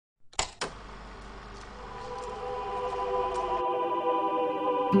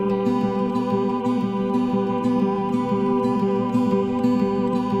Hey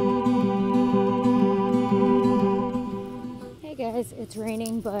guys, it's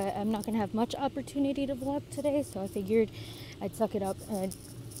raining, but I'm not gonna have much opportunity to vlog today, so I figured I'd suck it up and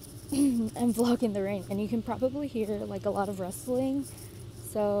and vlog in the rain. And you can probably hear like a lot of rustling,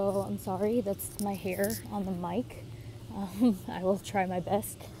 so I'm sorry. That's my hair on the mic. I will try my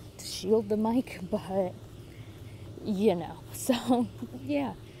best to shield the mic, but you know. So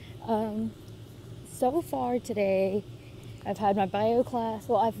yeah. So far today, I've had my bio class.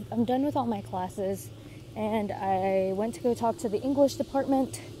 Well, I'm done with all my classes, and I went to go talk to the English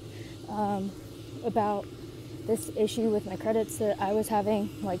department about this issue with my credits that I was having,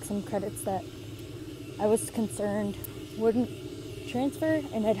 like some credits that I was concerned wouldn't transfer,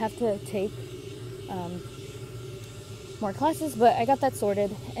 and I'd have to take more classes, but I got that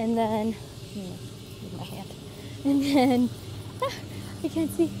sorted. And then, with my hand, and then, I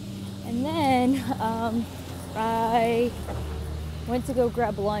can't see. And then, I went to go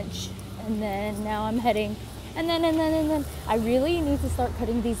grab lunch, and then now I'm heading, and then, I really need to start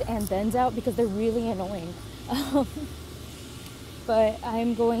cutting these and thens out because they're really annoying. But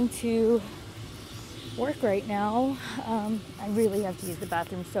I'm going to work right now. I really have to use the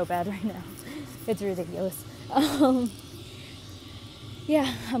bathroom so bad right now. It's ridiculous.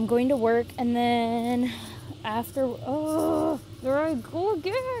 Yeah, I'm going to work, and then after, there I go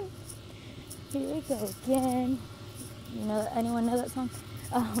again. Here we go again. You know, anyone know that song?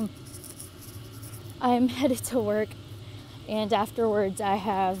 I'm headed to work, and afterwards I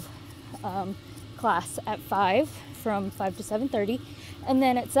have class at 5, from 5 to 7:30, and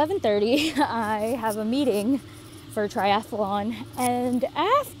then at 7:30 I have a meeting for triathlon, and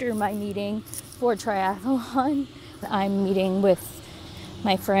after my meeting for triathlon, I'm meeting with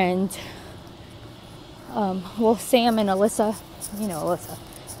my friend, Sam and Alyssa. You know Alyssa,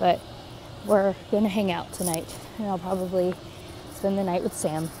 but we're gonna hang out tonight, and I'll probably spend the night with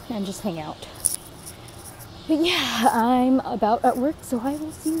Sam and just hang out. But yeah, I'm about at work, so I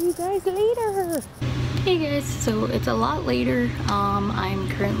will see you guys later. Hey guys, so it's a lot later. I'm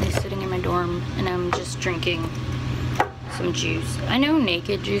currently sitting in my dorm, and I'm just drinking some juice. I know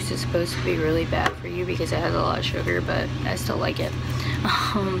naked juice is supposed to be really bad for you because it has a lot of sugar, but I still like it.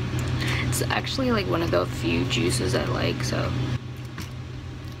 It's actually like one of the few juices I like, so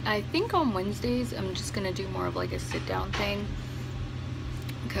I think on Wednesdays I'm just gonna do more of like a sit down thing,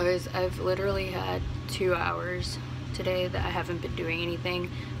 because I've literally had 2 hours today that I haven't been doing anything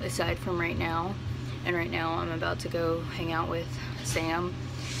aside from right now. And right now I'm about to go hang out with Sam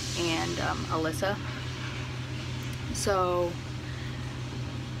and Alyssa. So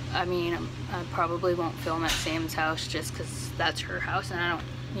I mean, I probably won't film at Sam's house just because that's her house, and I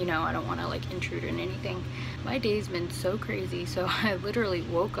don't want to like intrude in anything. My day's been so crazy, so I literally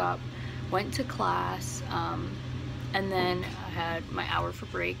woke up, went to class, and then I had my hour for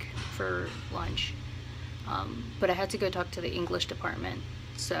break for lunch, but I had to go talk to the English department,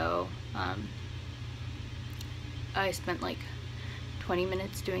 so I spent like 20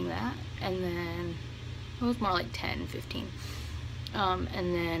 minutes doing that, and then it was more like 10-15, and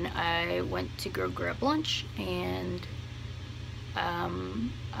then I went to go grab lunch, and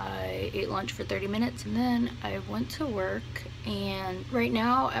I ate lunch for 30 minutes, and then I went to work. And right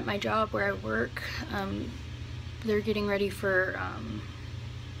now at my job where I work, they're getting ready for,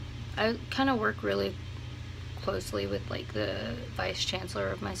 I kind of work really closely with like the vice chancellor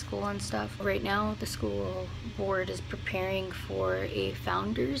of my school and stuff. Right now the school board is preparing for a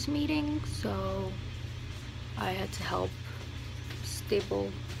founders meeting, so I had to help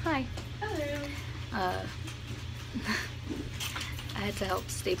staple, hi. Hello. I had to help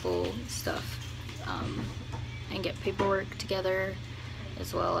staple stuff and get paperwork together,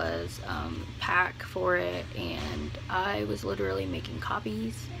 as well as pack for it, and I was literally making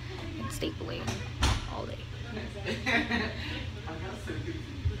copies and stapling all day.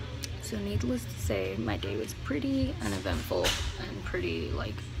 So needless to say, my day was pretty uneventful and pretty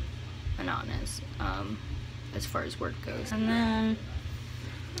like monotonous as far as work goes. And then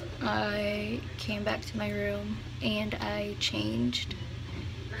I came back to my room and I changed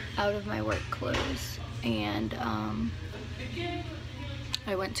out of my work clothes, and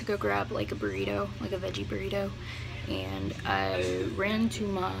I went to go grab like a burrito, like a veggie burrito, and I ran to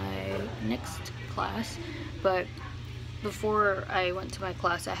my next class. But before I went to my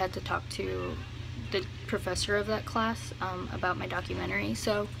class, I had to talk to the professor of that class about my documentary,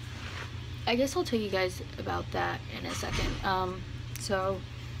 so I guess I'll tell you guys about that in a second. So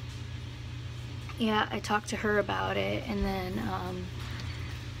yeah, I talked to her about it, and then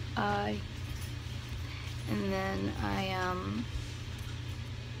I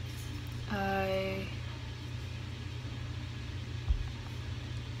I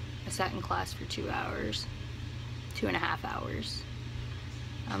sat in class for 2 hours, 2.5 hours,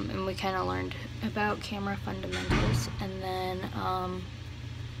 and we kind of learned about camera fundamentals, and then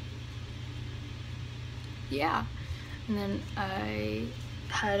yeah, and then I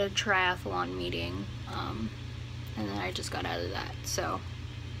had a triathlon meeting, and then I just got out of that, so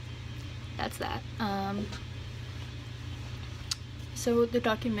that's that. So the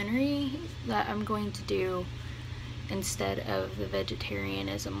documentary that I'm going to do instead of the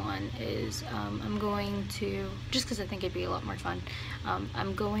vegetarianism one is I'm going to, just because I think it'd be a lot more fun,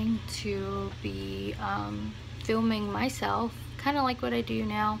 I'm going to be filming myself, kind of like what I do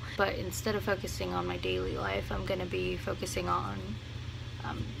now, but instead of focusing on my daily life, I'm going to be focusing on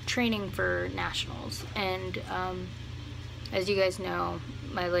training for nationals. And as you guys know,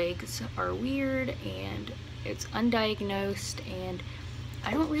 my legs are weird and it's undiagnosed, and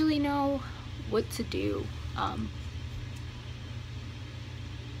I don't really know what to do. I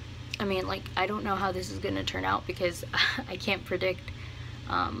mean, like, I don't know how this is going to turn out, because I can't predict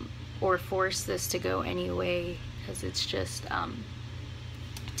or force this to go any way, because it's just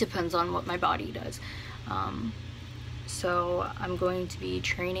depends on what my body does. So I'm going to be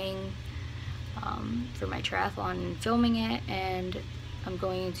training for my triathlon and filming it, and I'm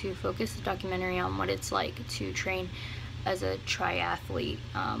going to focus the documentary on what it's like to train as a triathlete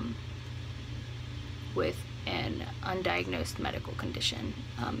with an undiagnosed medical condition,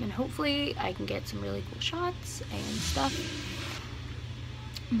 and hopefully I can get some really cool shots and stuff.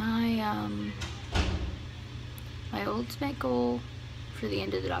 My ultimate goal for the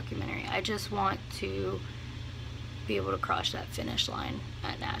end of the documentary, I just want to be able to cross that finish line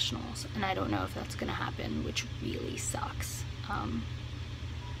at nationals, and I don't know if that's gonna happen, which really sucks,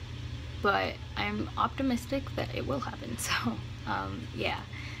 but I'm optimistic that it will happen. So yeah,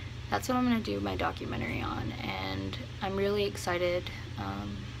 that's what I'm gonna do my documentary on, and I'm really excited.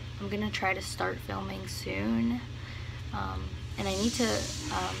 I'm gonna try to start filming soon, and I need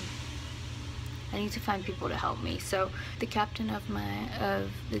to find people to help me. So the captain of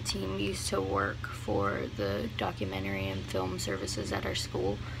the team used to work for the documentary and film services at our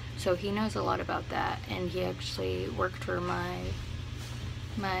school, so he knows a lot about that, and he actually worked for my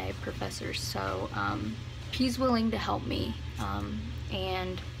professor, so he's willing to help me,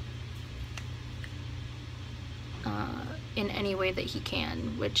 and in any way that he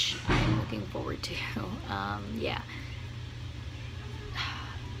can, which I'm looking forward to. Yeah,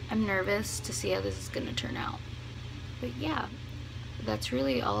 I'm nervous to see how this is gonna turn out, but yeah, that's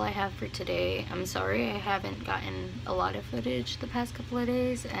really all I have for today. I'm sorry I haven't gotten a lot of footage the past couple of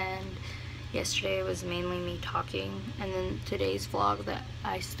days, and yesterday was mainly me talking, and then today's vlog that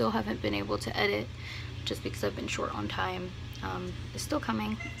I still haven't been able to edit just because I've been short on time is still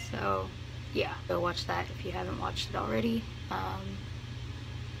coming. So yeah, go watch that if you haven't watched it already,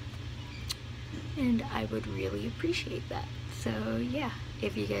 and I would really appreciate that. So yeah,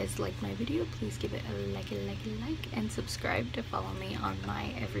 if you guys like my video, please give it a like, and subscribe to follow me on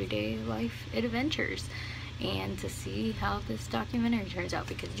my everyday life adventures, and to see how this documentary turns out,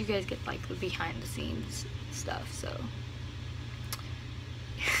 because you guys get like the behind the scenes stuff. So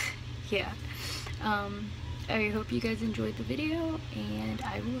yeah, I hope you guys enjoyed the video, and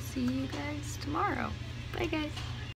I will see you guys tomorrow. Bye guys.